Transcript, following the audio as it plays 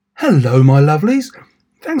Hello, my lovelies.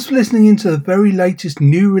 Thanks for listening in to the very latest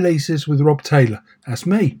new releases with Rob Taylor. That's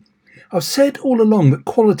me. I've said all along that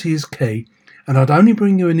quality is key, and I'd only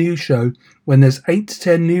bring you a new show when there's 8 to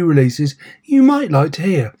 10 new releases you might like to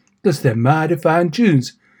hear, because they're mad if fan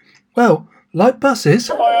tunes. Well, like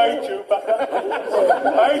buses. I hate you.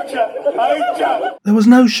 There was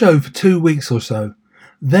no show for 2 weeks or so.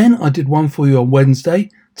 Then I did one for you on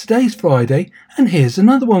Wednesday, today's Friday, and here's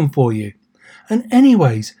another one for you. And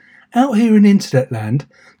anyways, out here in internet land,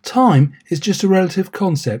 time is just a relative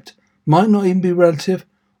concept. Might not even be relative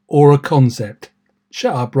or a concept.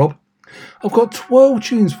 Shut up, Rob. I've got 12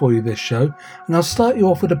 tunes for you this show, and I'll start you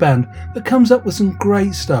off with a band that comes up with some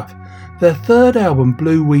great stuff. Their third album,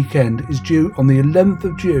 Blue Weekend, is due on the 11th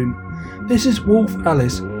of June. This is Wolf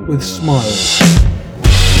Alice with Smiles.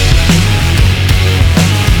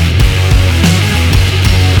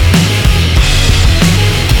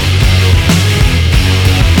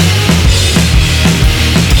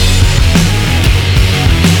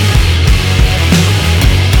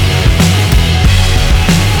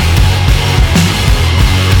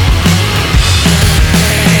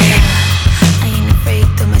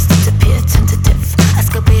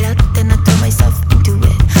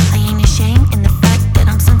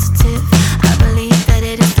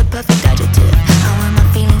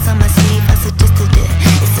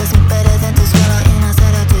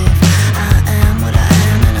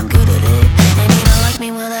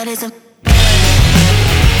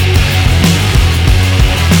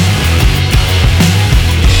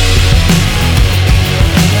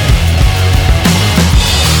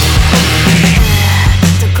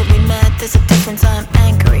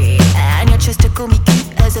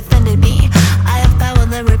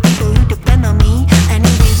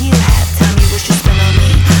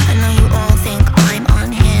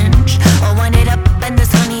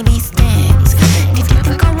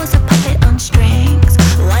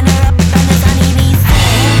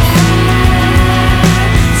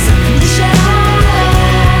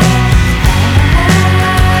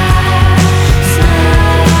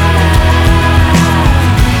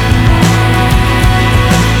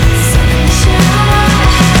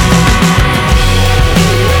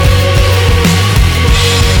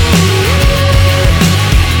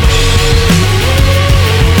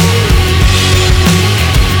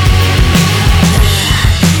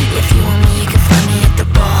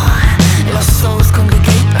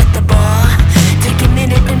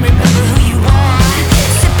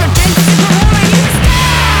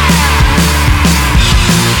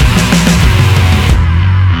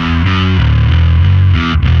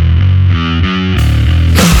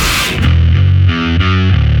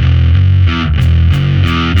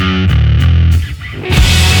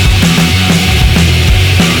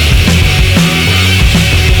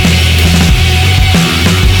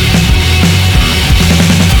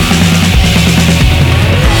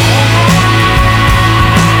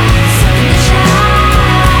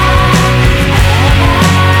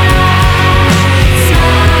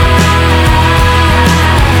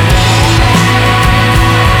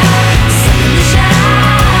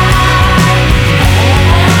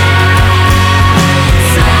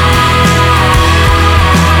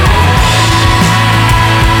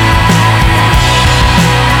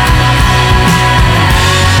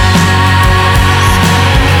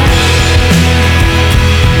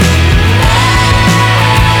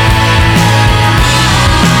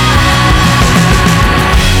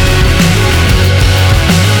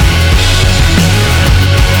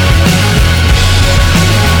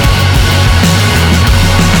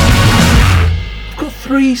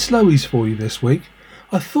 Slowies for you this week.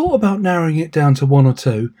 I thought about narrowing it down to one or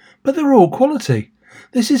two, but they're all quality.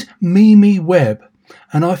 This is Mimi Webb,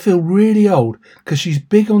 and I feel really old because she's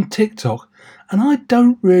big on TikTok, and I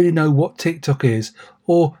don't really know what TikTok is,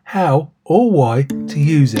 or how, or why to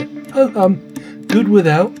use it. Good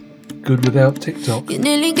without TikTok. You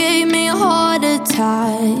nearly gave me a heart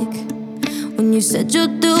attack when you said you're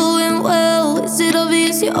doing well. Is it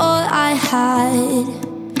obvious you're all I had?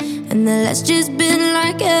 And the last just been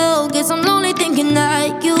like hell. Guess I'm lonely thinking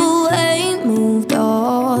that you ain't moved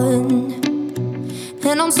on.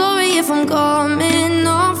 And I'm sorry if I'm coming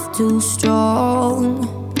off too strong.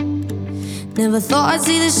 Never thought I'd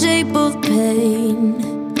see the shape of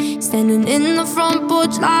pain standing in the front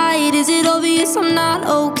porch light. Is it obvious I'm not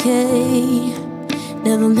okay?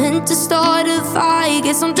 Never meant to start a fight.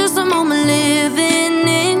 Guess I'm just a moment living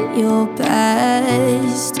in your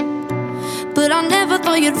past. But I never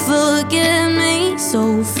thought you'd forgive me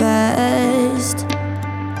so fast.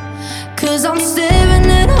 'Cause I'm staring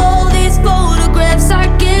at all these photographs. I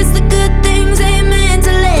guess the good things ain't meant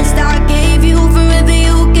to last. I gave you forever,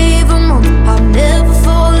 you gave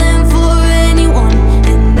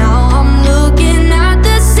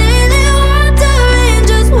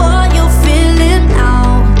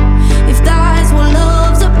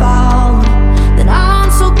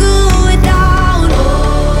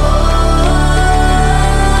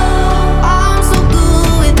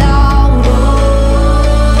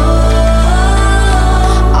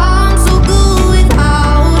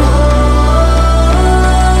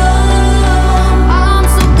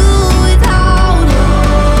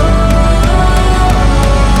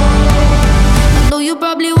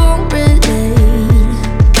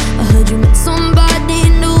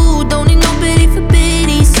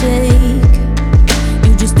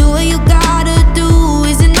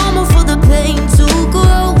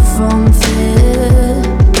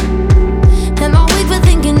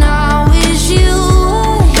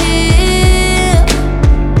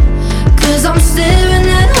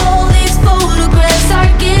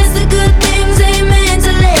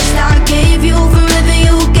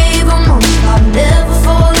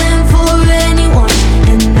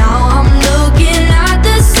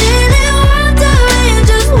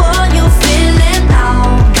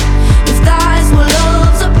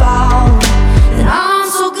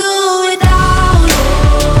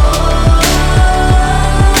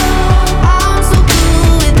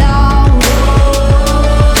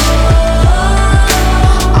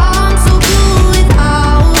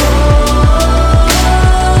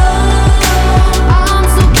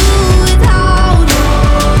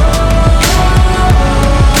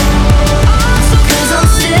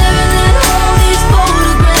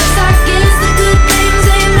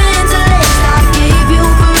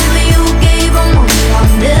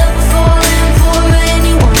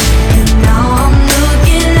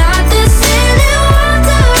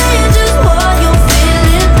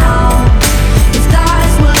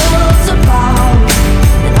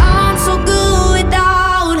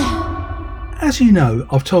As you know,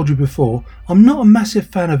 I've told you before, I'm not a massive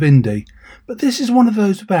fan of indie, but this is one of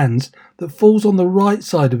those bands that falls on the right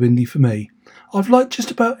side of indie for me. I've liked just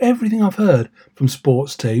about everything I've heard from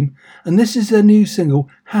Sports Team, and this is their new single,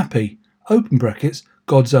 Happy, open brackets,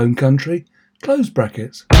 God's Own Country, close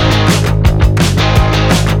brackets.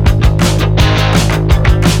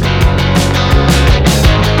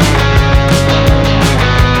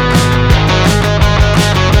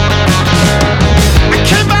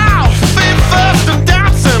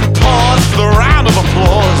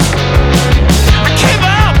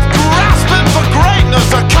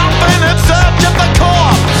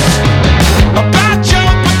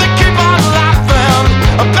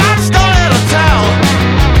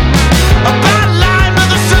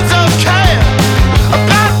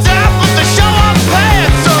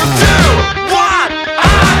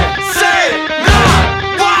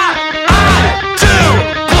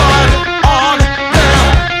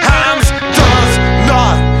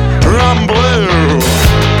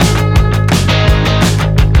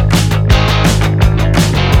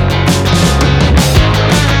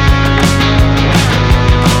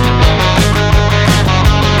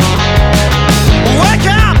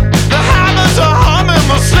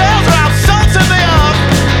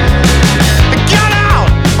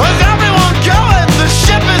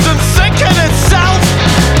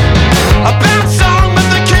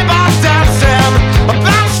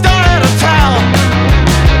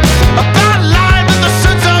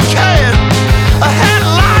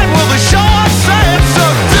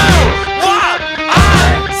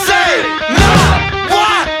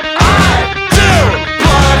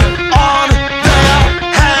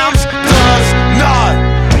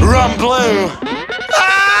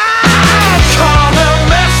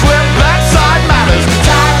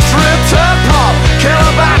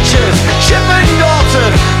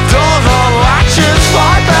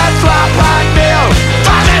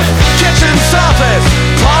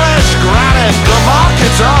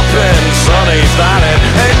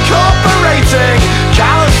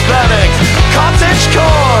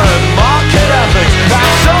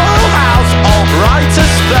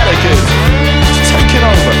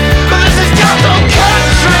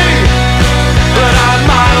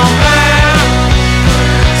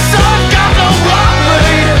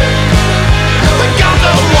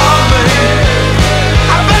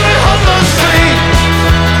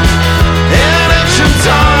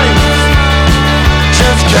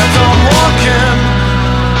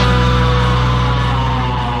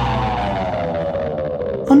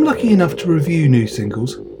 I'm lucky enough to review new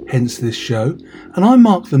singles, hence this show, and I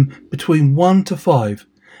mark them between 1 to 5.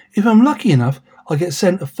 If I'm lucky enough, I get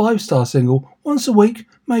sent a 5-star single once a week,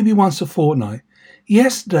 maybe once a fortnight.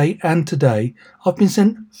 Yesterday and today, I've been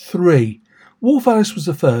sent 3. Wolf Alice was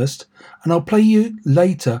the first, and I'll play you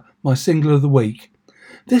later my single of the week.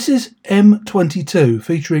 This is M22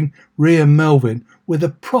 featuring Rhea Melvin with a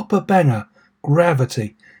proper banger,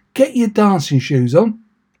 Gravity. Get your dancing shoes on.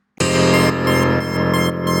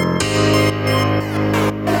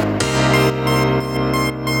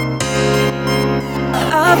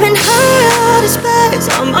 I've been high out of space,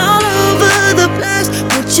 I'm all over the place.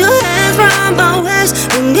 Put your hands round my waist,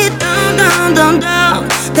 bring it down, down, down, down.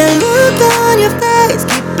 That look on your face,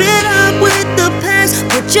 keep it up with the pace.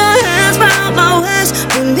 Put your hands round my waist,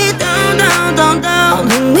 bring it down, down, down, down.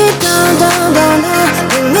 Bring it down, down, down, down.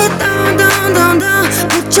 Bring it down, down, down, down.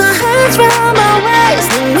 Put your hands round my waist,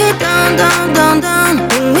 bring it down, down, down, down.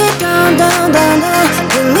 Bring it down, down, down, down.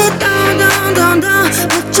 Bring it down, down, down, down.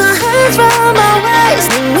 Put your hands round my waist,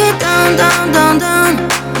 bring it down, down, down, down.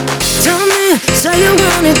 Tell me, say you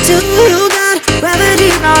wanted to, you got gravity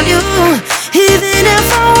around you. Even if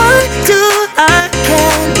I want to, I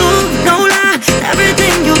can't move, no lie.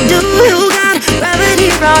 Everything you do, you got gravity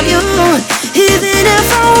around you. Even if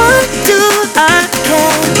I want to, I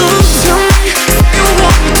can't move. Tell me, say you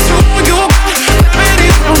wanted to, you got gravity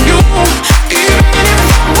around you. Even if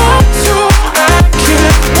I want to, I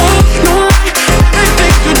can't move, no lie.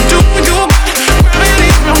 Everything you do, you got gravity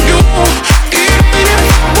around you. Even if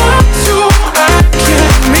I want to, I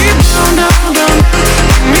can't. Me down, down, down,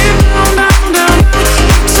 me down, down, down,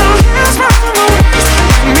 down.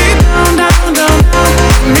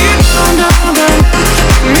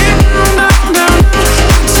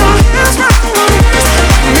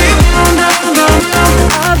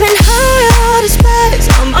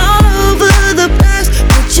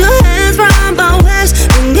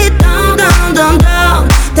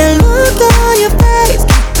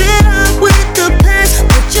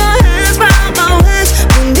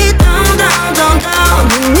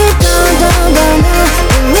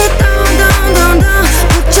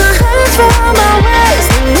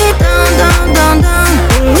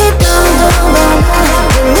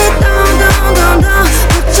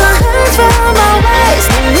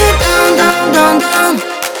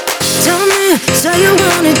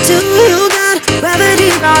 you got gravity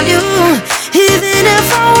around you. Even if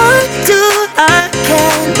I want to, I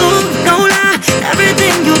can't move, no lie.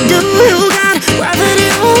 Everything you do, you got gravity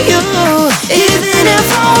on you. Even if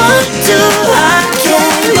I want to, I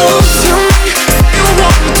can't move. You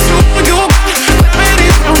want me to, you got gravity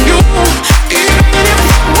on you. Even if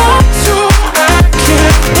I want to, I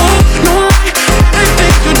can't move, no lie.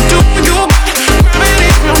 Everything you do, you got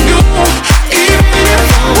gravity on you. Even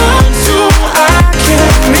if I want to, I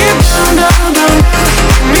can't. Me down, down, down,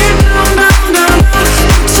 me down, down, down, down.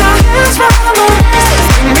 Put your hands round my waist.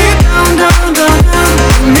 Me down, down, down, down.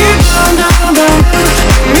 Me down, down, down, down.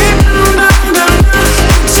 Me down, down, down, down.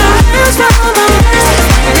 Put your hands round my waist.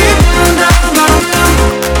 Me down, down, down, down.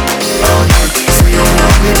 Oh yeah, so you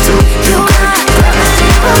want me to? You got gravity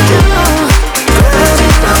around you. Gravity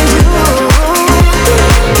around you.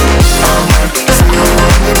 Oh yeah, so you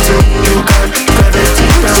want me to? You got gravity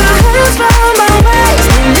around you. Put your hands round my waist.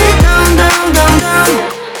 Me down, down, down, down.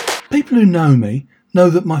 People who know me know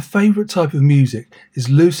that my favourite type of music is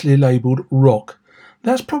loosely labelled rock.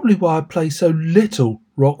 That's probably why I play so little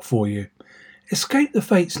rock for you. Escape the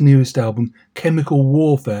Fate's newest album, Chemical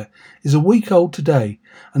Warfare, is a week old today,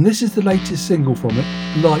 and this is the latest single from it,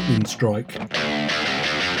 Lightning Strike.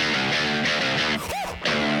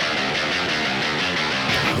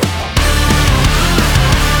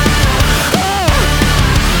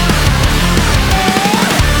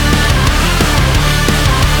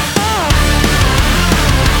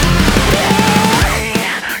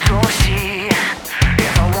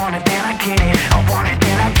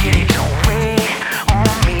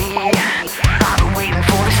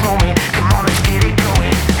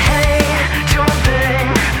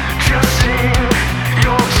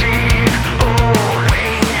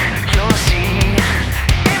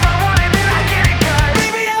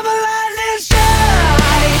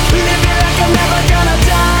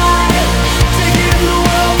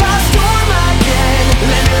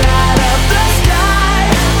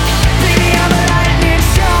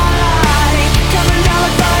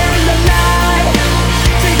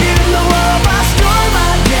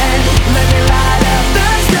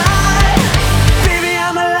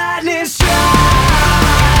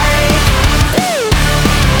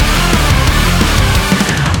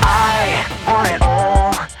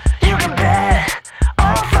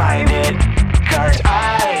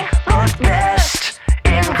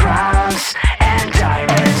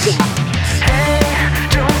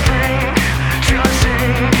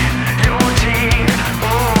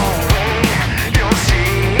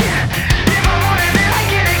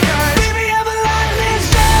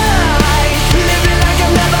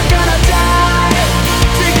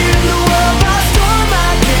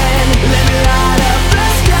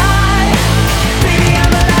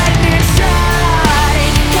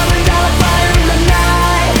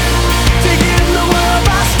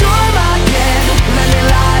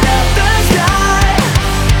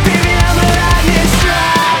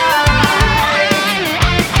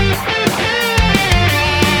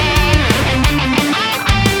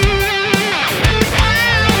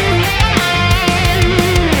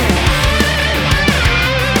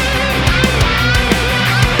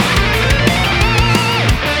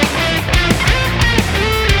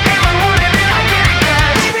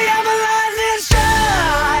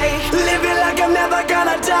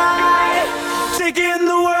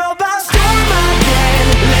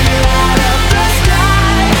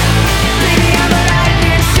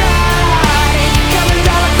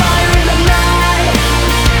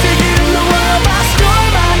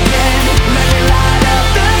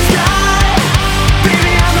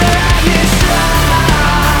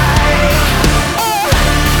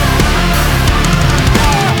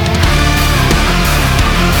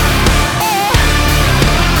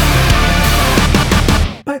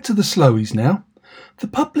 To the Slowies now. The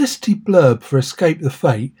publicity blurb for Escape the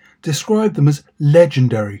Fate described them as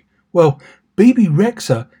legendary. Well, Bebe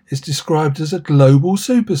Rexha is described as a global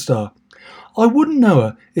superstar. I wouldn't know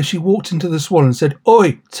her if she walked into the Swan and said,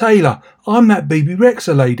 "Oi, Taylor, I'm that Bebe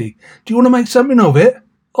Rexha lady. Do you want to make something of it?"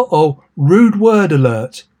 Uh-oh, rude word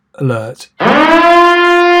alert. Alert.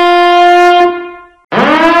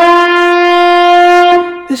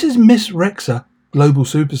 This is Miss Rexha, Global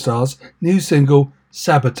Superstar's new single,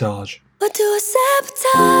 Sabotage. But do I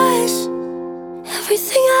sabotage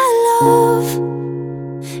everything I love?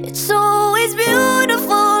 It's always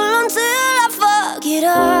beautiful until I fuck it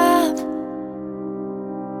up.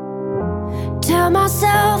 Tell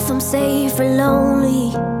myself I'm safe and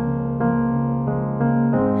lonely,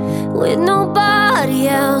 with nobody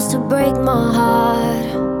else to break my heart.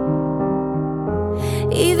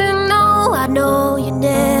 Even though I know you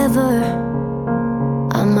never,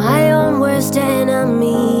 I might worst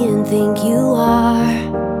enemy and think you are.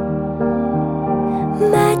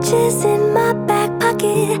 Matches in my back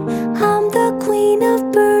pocket, I'm the queen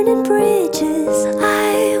of burning bridges.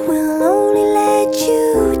 I will only let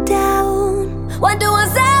you down. Why do I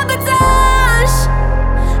sabotage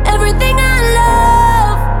everything I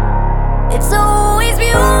love? It's always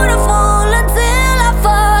beautiful until I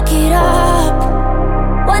fuck it up.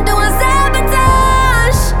 Why do I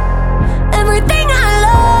sabotage everything I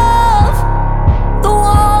love? The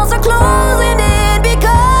walls are closing in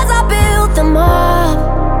because I built them up.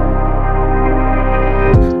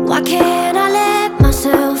 Why can't I let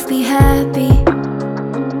myself be happy?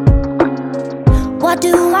 Why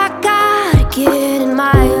do I gotta get in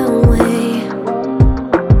my own way?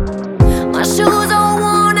 My shoes are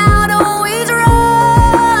worn out, always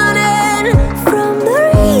running from the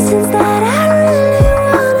reasons that I really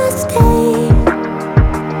wanna stay.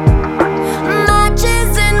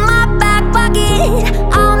 Matches in my back pocket,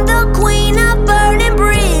 I'm the queen of burning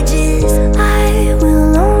bridges. I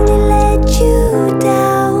will only let you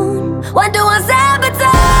down. Why do I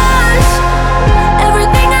sabotage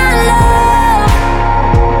everything I love?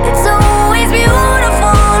 It's always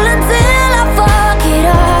beautiful until I fuck it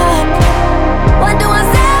up. Why do I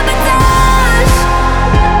sabotage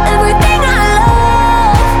everything I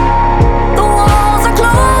love? The walls are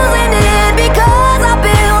closing in because I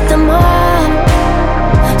built them up.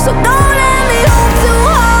 So don't let me hope too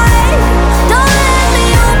high. Don't let me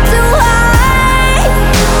hope too high.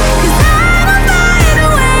 'Cause I'ma find a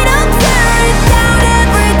way to tear it down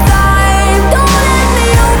every time. Don't let me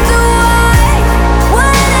hope too high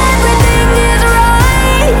when everything is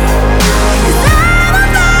right. 'Cause I'ma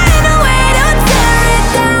find a way to tear it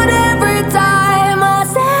down every time. I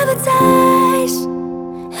sabotage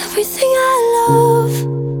everything I love.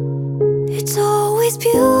 It's always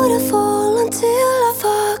beautiful until I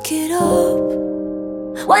fuck it up.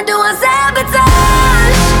 Why do I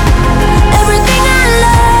sabotage everything I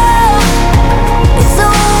love? It's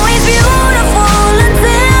always beautiful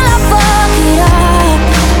until I fuck it up.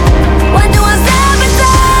 Why do I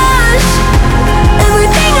sabotage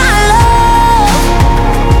everything I love?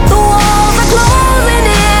 The walls are closing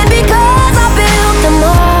in because I built them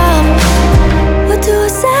up. What do I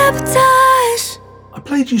sabotage? I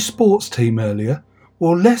played you Sports Team earlier.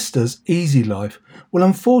 Well, Leicester's Easy Life will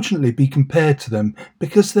unfortunately be compared to them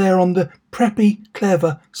because they're on the preppy,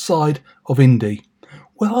 clever side of indie.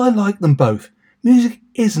 Well, I like them both. Music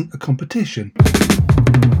isn't a competition.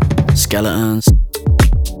 Skeletons.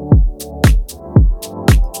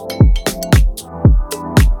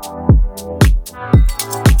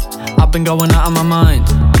 I've been going out of my mind,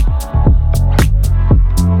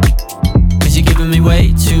 'cause you're giving me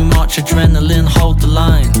way too much adrenaline, hold the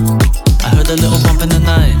line. I heard a little bump in the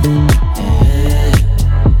night, yeah.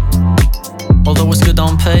 Although it's good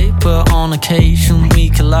on paper, on occasion we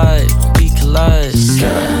collide, we collide.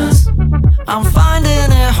 Skeletons. I'm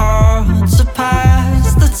finding it hard to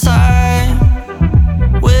pass the time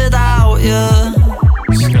without you.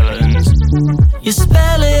 Skeletons. You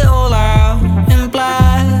spell it all out in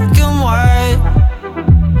black and white.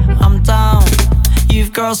 I'm down.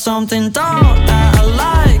 You've got something dark that I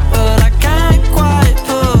like, but I can't quite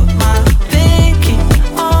put my pinky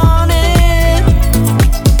on it.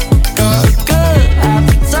 Got a good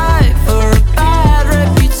appetite for a bad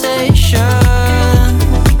reputation,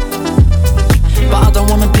 but I don't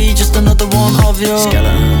wanna be just another one of your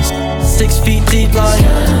skeletons. 6 feet deep like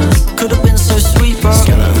could have been so sweet, bro.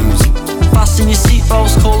 Skeletons. Fasten your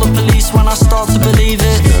seatbelts, call the police when I start to believe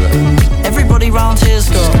it. Skeletons. Everybody round here's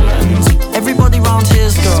got skeletons. Everybody round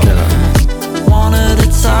here's got skeletons. One at a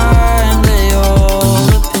time they all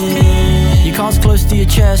appear. Your cards close to your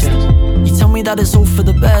chest, you tell me that it's all for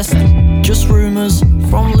the best. Just rumours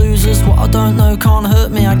from losers, what I don't know can't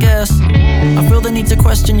hurt me, I guess. I feel the need to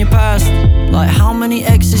question your past, like how many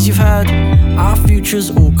exes you've had. Our future's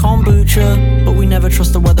all kombucha, but we never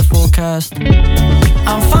trust the weather forecast.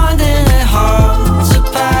 I'm finding it hard to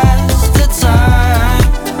pass the time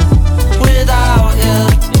without you.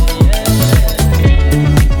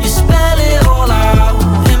 You spell it all out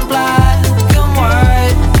in black and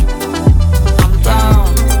white. I'm down.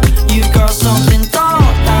 You've got something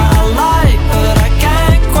dark that I like, but I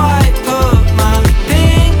can't quite put my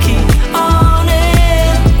pinky on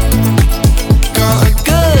it. Got a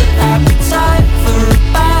good appetite for a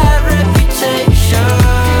bad reputation,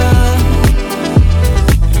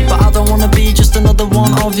 but I don't wanna be just another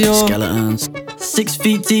one of your skeletons. 6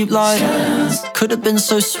 feet deep like skeletons. Could have been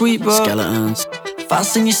so sweet, bro. Skeletons.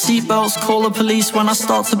 Fasten your seatbelts, call the police when I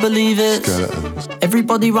start to believe it. Skeletons.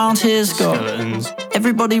 Everybody round here's got skeletons.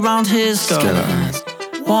 Everybody round here's got skeletons.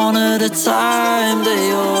 one at a time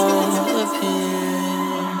they all appear.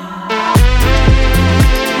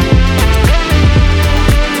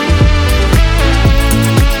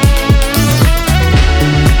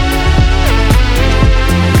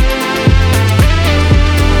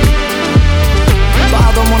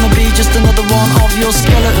 Just another one of your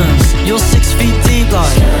skeletons. You're 6 feet deep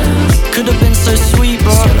like could have been so sweet,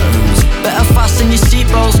 bro. Better fasten your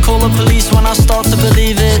seatbelts. Call the police when I start to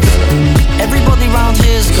believe it. Everybody round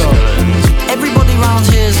here's got. Everybody round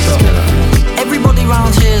here's got. Everybody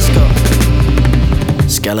round here's got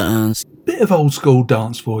skeletons. Bit of old school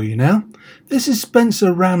dance for you now. This is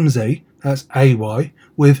Spencer Ramsey, that's AY,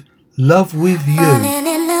 with Love With You. Falling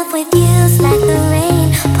in love with you's like the rain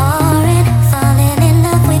pouring. Falling in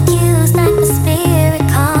love with you's like the spirit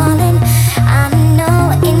calling. I know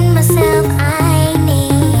in myself I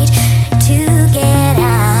need to get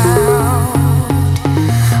out.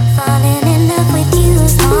 Falling in love with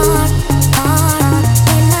you's hard, hard.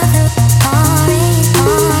 In love with pouring,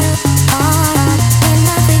 hard, hard. In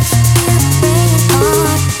love with you, rain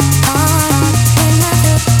hard, hard. In love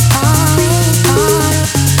with pouring, hard,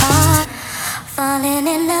 hard. Falling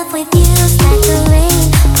in love with you's like the rain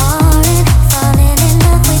pouring. Falling in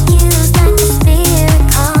love with you's like the spirit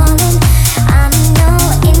calling. I know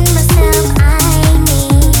in myself I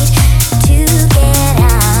need to get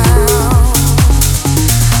out.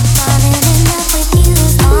 Falling in love with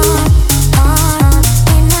you's hard, hard.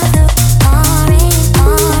 In love with pouring,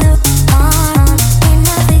 hard, hard. In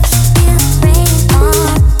love with you, rain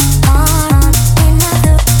hard, hard. In love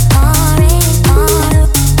with pouring, hard,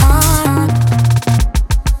 hard.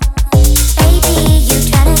 Baby, you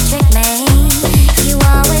try to trick me. You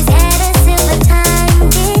always had a silver tongue,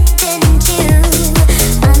 didn't you?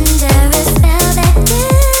 Under a spell that you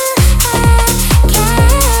had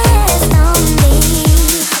cast on me.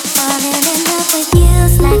 Falling in love with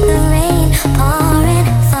you's like the rain pouring.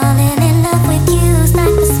 Falling in love with you's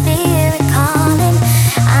like the spirit calling.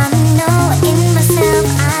 I know in myself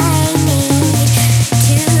I need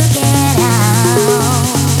to get out.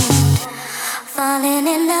 Falling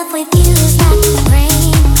in love with you's like the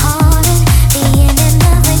rain calling. Being in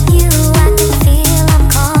love with you, I can feel I'm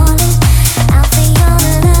calling out for your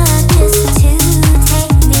love just to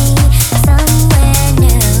take me somewhere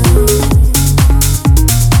new.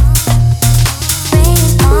 Rain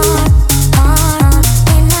hard, hard.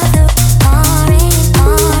 In love with pouring,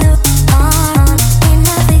 hard, hard. In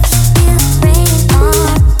love with you, rain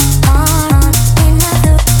hard, hard. In love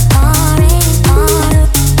with pouring, hard,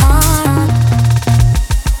 hard.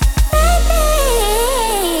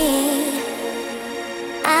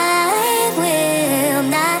 I will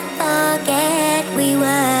not forget we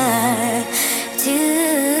were together.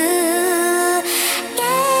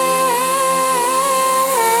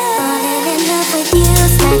 Falling in love with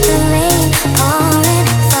you's like the rain pouring.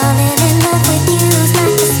 Falling in love with you's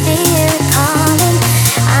like the spirit calling.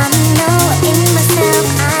 I know in myself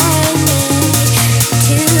I need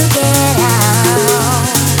to get out.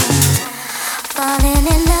 Falling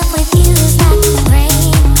in love with you's like the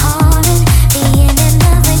rain pouring. Being in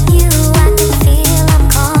love with you, I can feel I'm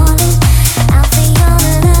calling out for your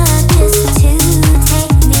love just to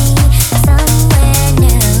take me somewhere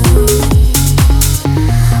new.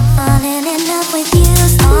 Falling in love with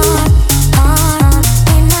you's hard, hard.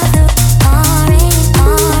 In love with pouring,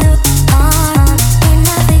 hard, hard. In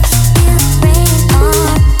love with you, rain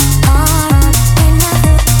hard, hard. In love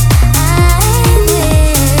with I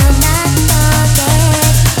will not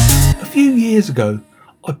forget. A few years ago,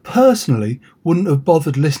 I personally wouldn't have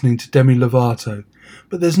bothered listening to Demi Lovato,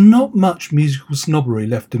 but there's not much musical snobbery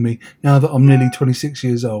left in me now that I'm nearly 26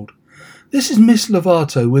 years old. This is Miss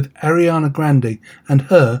Lovato with Ariana Grande and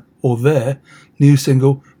her, or their, new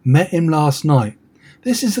single, Met Him Last Night.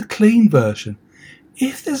 This is a clean version.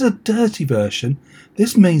 If there's a dirty version,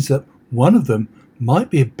 this means that one of them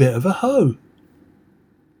might be a bit of a hoe.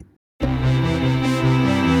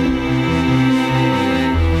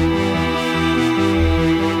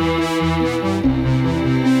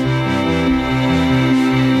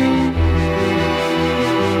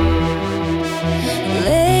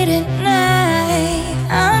 Late at night,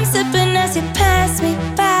 I'm sipping as you pass me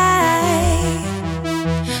by.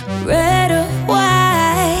 Red or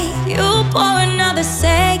white, you pour another,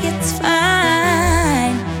 say it's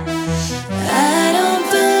fine. I don't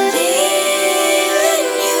believe in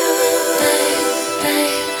you,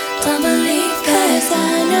 don't believe, 'cause I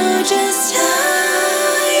know just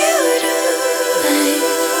how you do.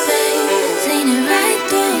 Seen it right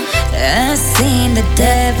through. I've seen the the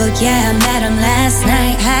devil, yeah, I met him last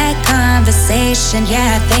night. Had conversation,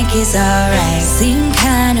 yeah, I think he's alright. Seemed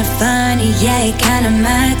kinda funny, yeah, he kinda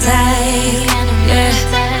my type. Yeah,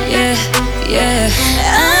 yeah, yeah.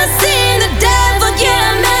 I seen the devil,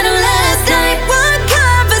 yeah, I met him last night. One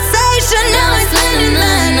conversation, now he's spending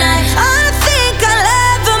the night. I think I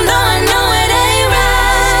love him, though I know it ain't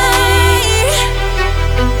right.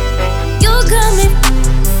 You got me,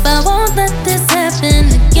 but I won't let this happen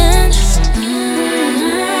again.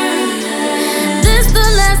 This the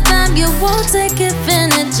last time you won't take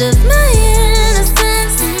advantage of my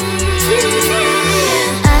innocence.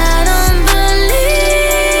 I don't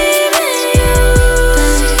believe in you.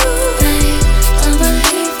 Don't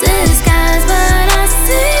believe disguise, but I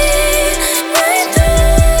see right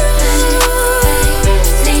through.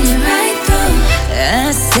 Seen it right through.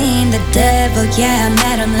 I seen the devil, yeah, I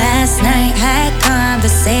met him last night. Had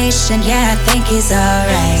conversation, yeah, I think he's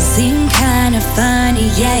alright. Seemed kinda funny,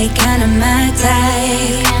 yeah, he kinda my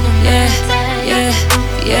type. Yeah, yeah,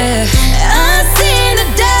 yeah. I seen the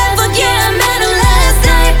devil, yeah, I met him last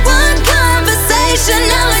night. One conversation,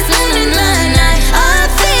 now he's spending the night. I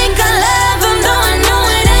think I love him, though I know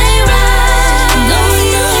it ain't right. No,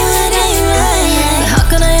 it ain't right. How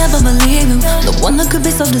can I ever believe you? The one that could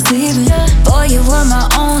be so deceiving. Boy, you were my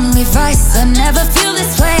only vice. I never feel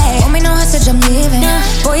this way. Want me no message, I'm leaving.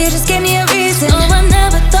 Boy, you just gave me a reason. No, I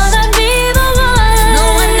never thought I'd be the one. No,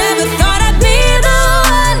 I never thought I'd be the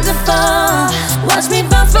one to fall. Watch me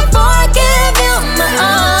bounce before I give you my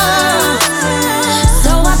all.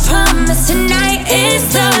 So I promise tonight is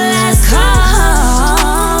the last call.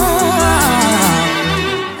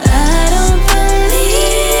 I don't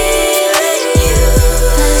believe in you.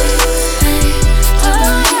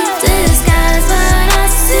 Disguise, but I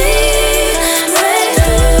see right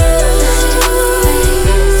through.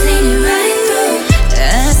 Seen it right through.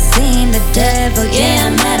 I seen the devil, yeah, I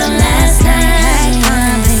met him last night. Had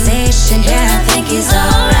conversation, yeah, I think he's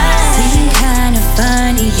alright. Seemed kinda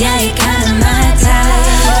funny, yeah, he kinda my type.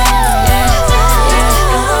 Yeah, yeah,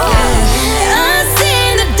 yeah. I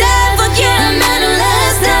seen the devil, yeah, I met him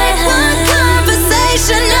last night. One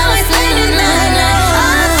conversation, now he's spending the night.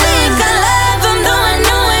 I think I love him, though I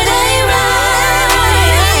know it ain't right.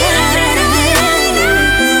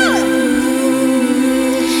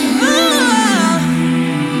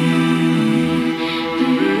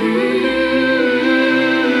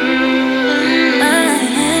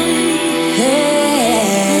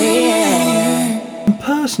 I'm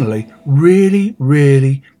personally really,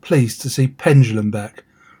 really pleased to see Pendulum back.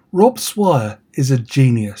 Rob Swire is a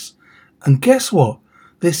genius. And guess what?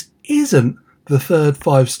 This isn't the third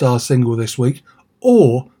 5-star single this week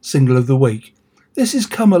or single of the week. This is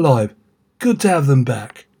Come Alive. Good to have them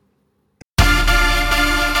back.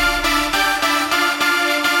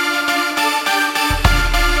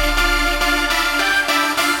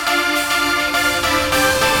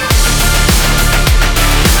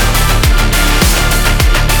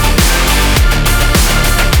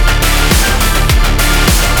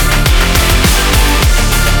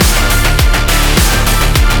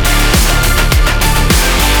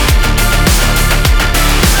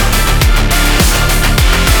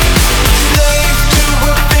 Slave to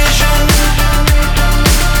a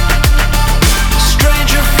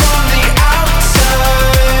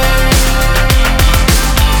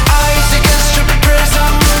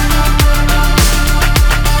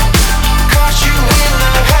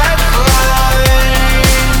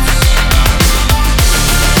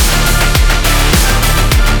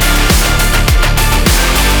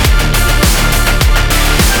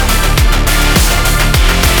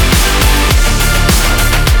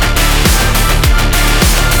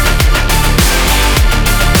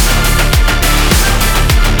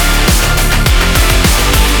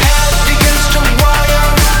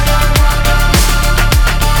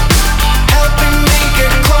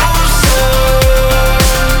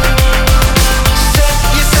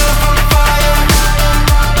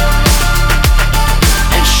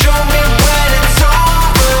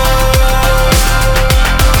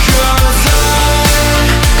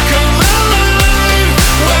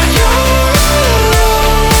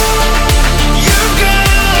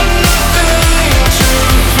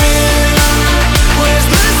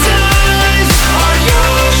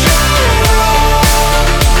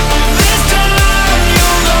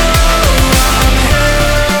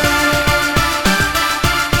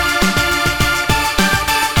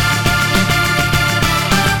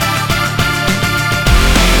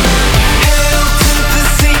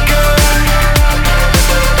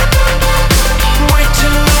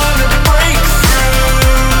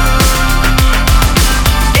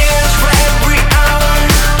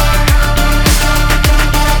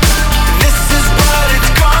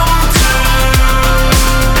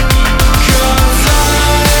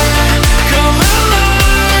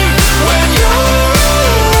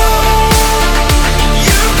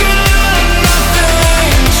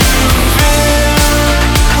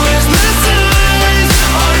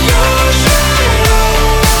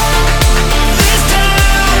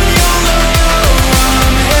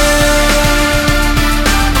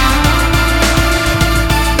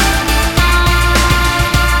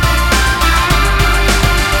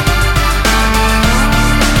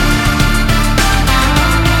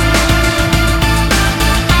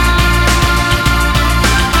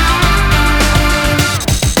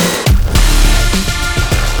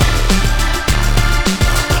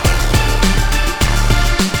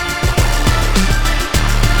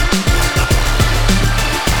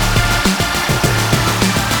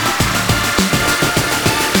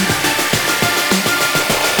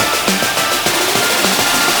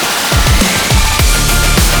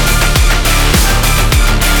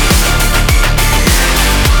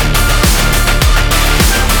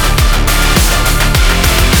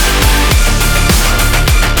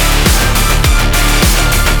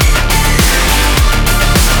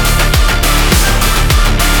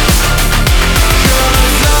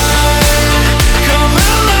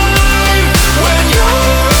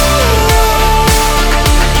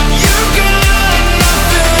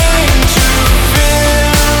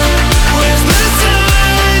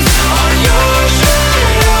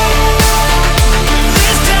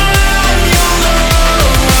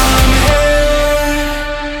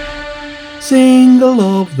Single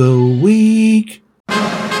of the week.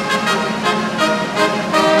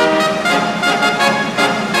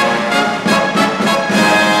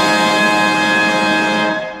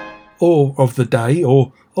 Or of the day,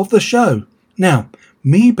 or of the show. Now,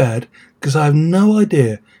 me bad, because I have no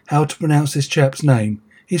idea how to pronounce this chap's name.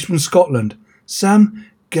 He's from Scotland. Sam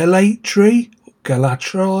Galatry.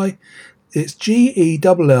 It's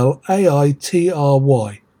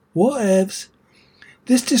Gellaitry. Whatevs.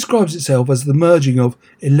 This describes itself as the merging of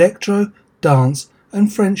electro, dance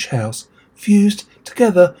and French house, fused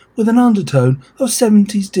together with an undertone of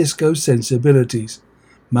 70s disco sensibilities.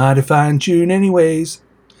 Mighty fine tune anyways.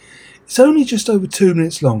 It's only just over 2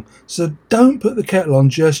 minutes long, so don't put the kettle on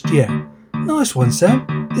just yet. Nice one,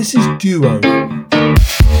 Sam. This is Duo.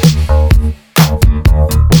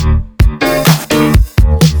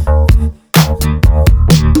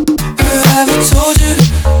 Whoever told you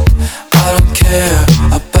I don't care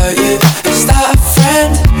about you? Is that a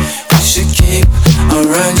friend you should keep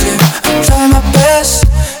around you? I try my best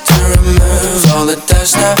to remove all the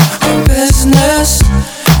doubts now. Our business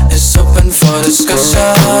is open for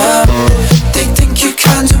discussion. They think you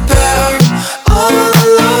can do better all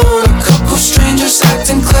alone. A couple strangers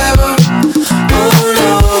acting clever. Oh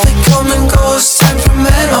no, they come and go as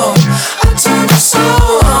temperamental. I told you so,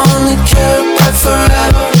 I only care about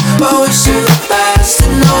forever. But wish you the best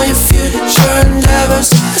in all your future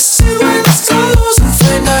endeavors. Let's see where this goes and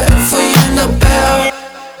find out if we end up better.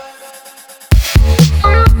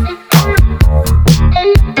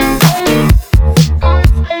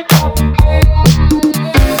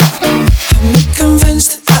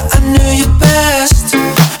 Convinced that I knew you best,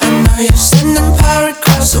 and now you're sending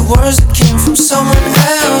paragraphs of words that came from someone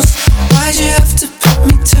else. Why'd you have to put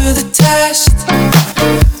me to the test?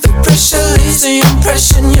 The pressure leaves the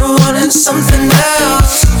impression you're wanting something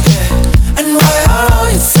else. And why are all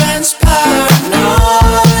your friends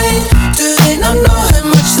paranoid? Do they not know how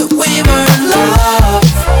much that we were in love?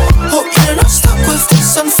 Hope you're not stuck with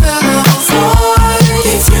this unfillable void.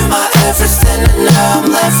 Gave you my everything and now I'm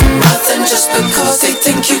left with nothing, just because they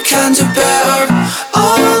think you can do better.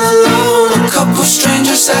 All alone, a couple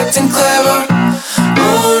strangers acting clever.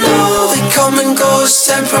 Oh no, they come and go as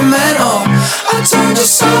temperamental. I told you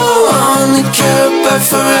so, I only care about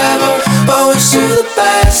forever. But wish you the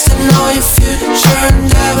best in all your future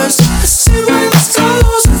endeavors. Let's see where this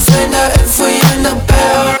goes and find out if we end up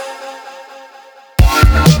better.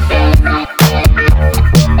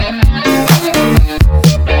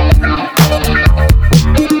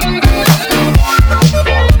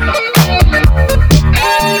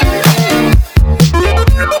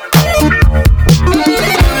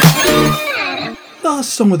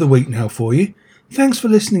 Last song of the week now for you. Thanks for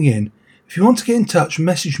listening in. If you want to get in touch,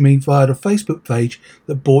 message me via the Facebook page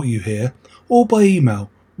that brought you here, or by email,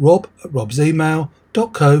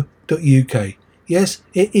 rob@robsemail.co.uk. Yes,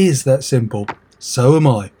 it is that simple. So am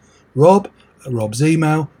I.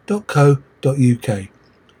 rob@robsemail.co.uk.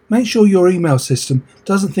 Make sure your email system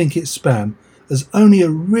doesn't think it's spam, as only a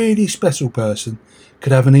really special person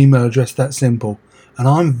could have an email address that simple, and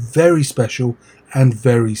I'm very special and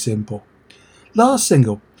very simple. Last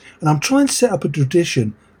single, and I'm trying to set up a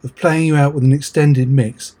tradition of playing you out with an extended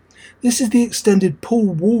mix. This is the extended Paul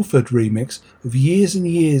Woolford remix of Years and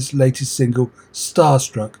Years' latest single,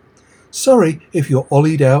 Starstruck. Sorry if you're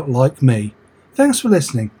ollied out like me. Thanks for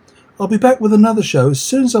listening. I'll be back with another show as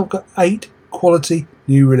soon as I've got 8 quality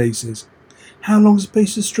new releases. How long's a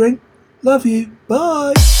piece of string? Love you.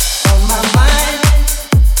 Bye. On my mind,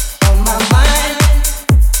 on my mind,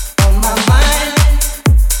 on my mind,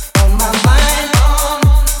 on my mind,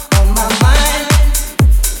 on my mind,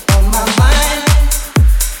 on my mind,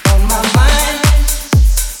 on my mind,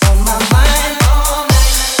 on my mind, on my mind,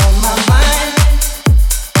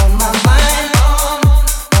 on my mind, on my mind,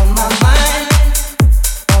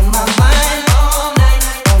 on my mind,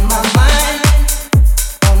 on my mind,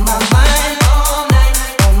 on my mind, on my mind,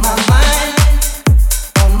 on my mind.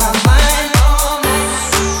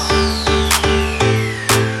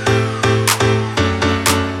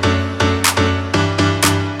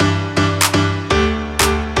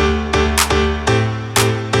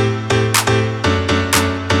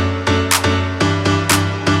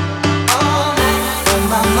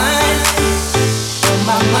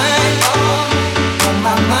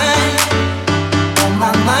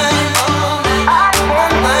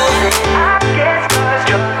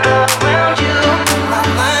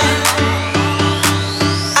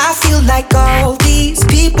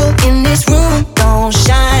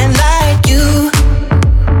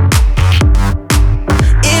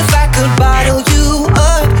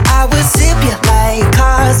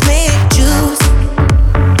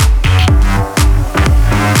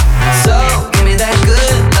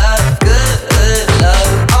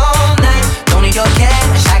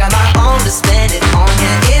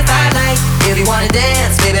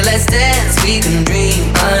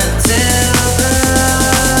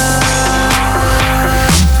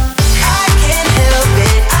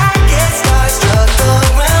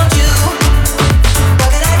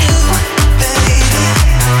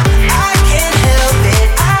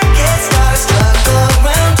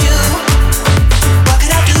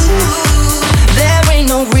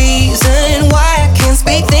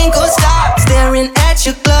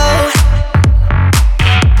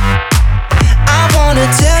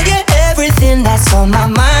 my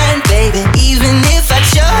mind, baby, even if I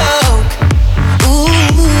choke. Ooh,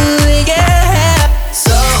 yeah.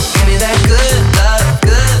 So give me that good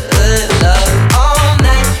love all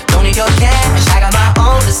night. Don't need your cash, I got my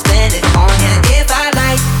own to spend it on you if I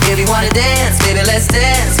like. If you wanna dance, baby, let's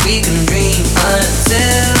dance. We can dream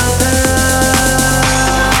until the